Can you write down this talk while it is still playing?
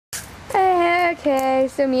Okay,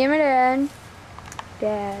 so me and my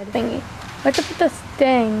dad thingy. What's up with this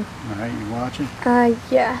thing? Alright, you watching?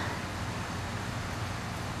 Yeah.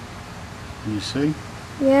 Can you see?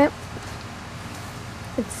 Yep.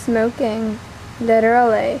 It's smoking.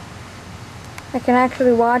 Literally. I can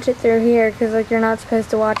actually watch it through here because, like, you're not supposed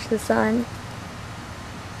to watch the sun.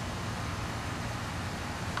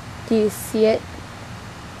 Do you see it?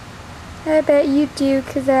 I bet you do,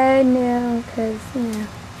 because I know, because, you know.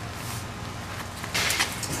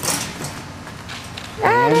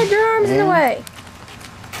 Your arm's in the way.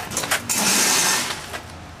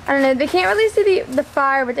 I don't know, they can't really see the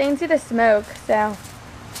fire, but they can see the smoke, so.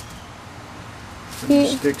 Put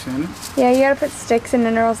sticks in it? Yeah, you gotta put sticks in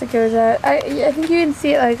it or else it goes out. I think you can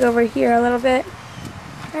see it like over here a little bit.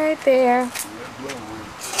 Right there.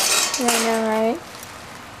 Yeah, I know, right?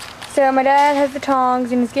 So my dad has the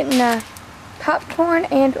tongs and he's getting the popcorn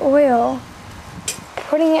and oil.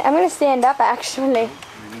 Putting it, I'm gonna stand up actually.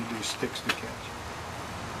 We need these sticks to catch.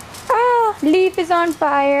 Ah, leaf is on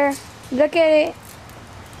fire. Look at it.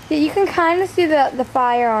 Yeah, you can kind of see the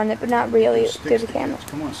fire on it, but not really through the camera.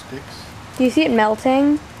 Come on, sticks. Do you see it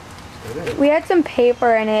melting? We had some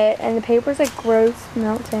paper in it, and the paper's like gross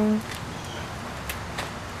melting.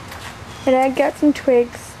 And I got some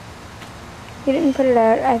twigs. He didn't put it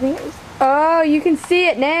out. I think it was. Oh, you can see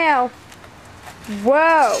it now.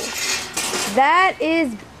 Whoa, that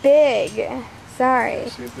is big. Sorry.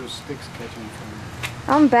 See if those sticks catch on fire.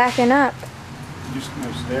 I'm backing up. Just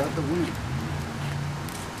stay out the wind.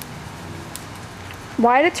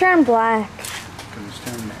 Why'd it turn black? Because it's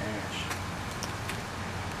turning to ash.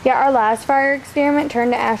 Yeah, our last fire experiment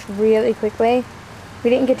turned to ash really quickly. We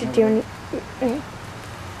didn't get to do any.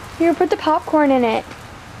 Here, put the popcorn in it.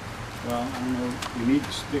 Well, I don't know. We need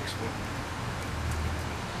the sticks for it.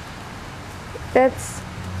 That's,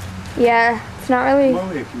 yeah, it's not really. Well,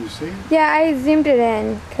 can you see it? Yeah, I zoomed it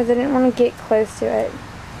in because I didn't want to get close to it.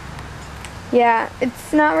 Yeah,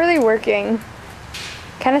 it's not really working.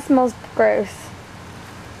 Kind of smells gross.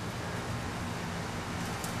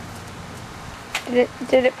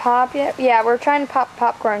 Did it pop yet? Yeah, we're trying to pop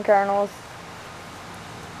popcorn kernels.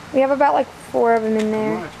 We have about like 4 of them in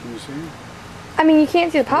there. Watch, can you see them? I mean, you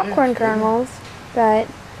can't see the popcorn kernels, but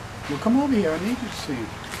well, come over here. I need you to see them.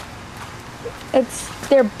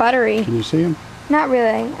 they're buttery. Can you see them? Not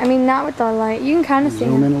really. I mean, not with the light. You can kind of see them.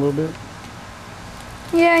 Zoom in a little bit.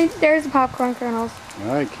 Yeah, there's the popcorn kernels.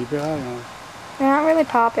 All right, keep your eye on it. They're not really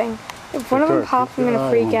popping. If one of them pops, I'm gonna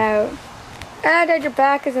freak out. Ah, Dad, your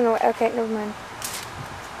back is in the way. Okay, never mind.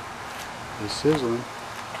 They're sizzling.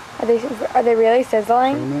 Are they really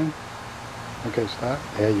sizzling? Zoom in. Okay, stop.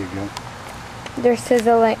 There you go. They're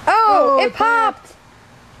sizzling. Oh, it popped!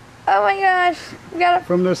 Oh my gosh, we got it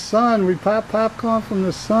from the sun. We pop popcorn from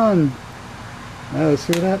the sun. Now let's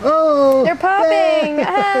see what happens. Oh, they're popping!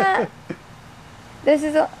 Ah. This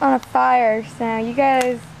is on a fire, so you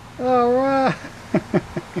guys. All right.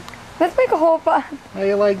 Let's make a whole fire. How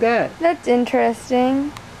you like that? That's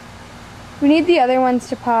interesting. We need the other ones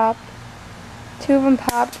to pop. 2 of them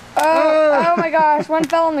popped. Oh my gosh, one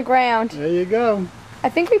fell on the ground. There you go. I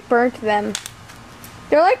think we burnt them.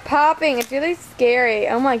 They're like popping. It's really scary.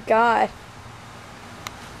 Oh my god.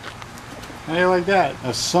 How you like that?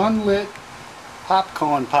 A sunlit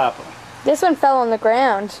popcorn popper. This one fell on the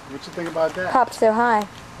ground. What you think about that? Popped so high.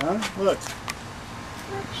 Huh? Look.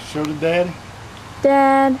 Show the daddy.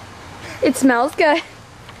 Dad, it smells good.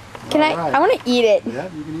 Can I want to eat it. Yeah,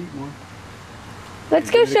 you can eat one.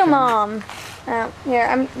 Let's go show Mom. Oh,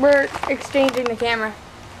 here, we're exchanging the camera.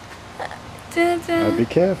 Be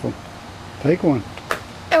careful. Take one.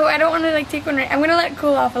 Oh, I don't want to like take one. I'm gonna let it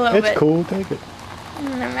cool off a little bit. It's cool. Take it.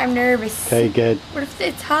 I'm nervous. Take it. What if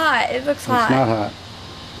it's hot? It looks hot. It's not hot.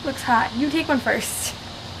 Looks hot. You take one first.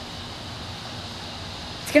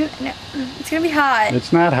 It's gonna be hot.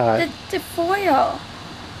 It's not hot. The foil.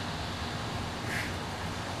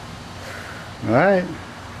 All right.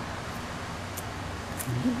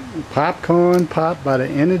 Popcorn popped by the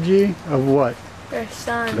energy of what? The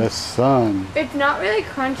sun. The sun. It's not really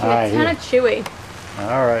crunchy. Right, it's kind of chewy.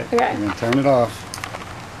 All right. Okay. I'm gonna turn it off.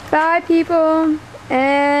 Bye, people,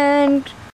 and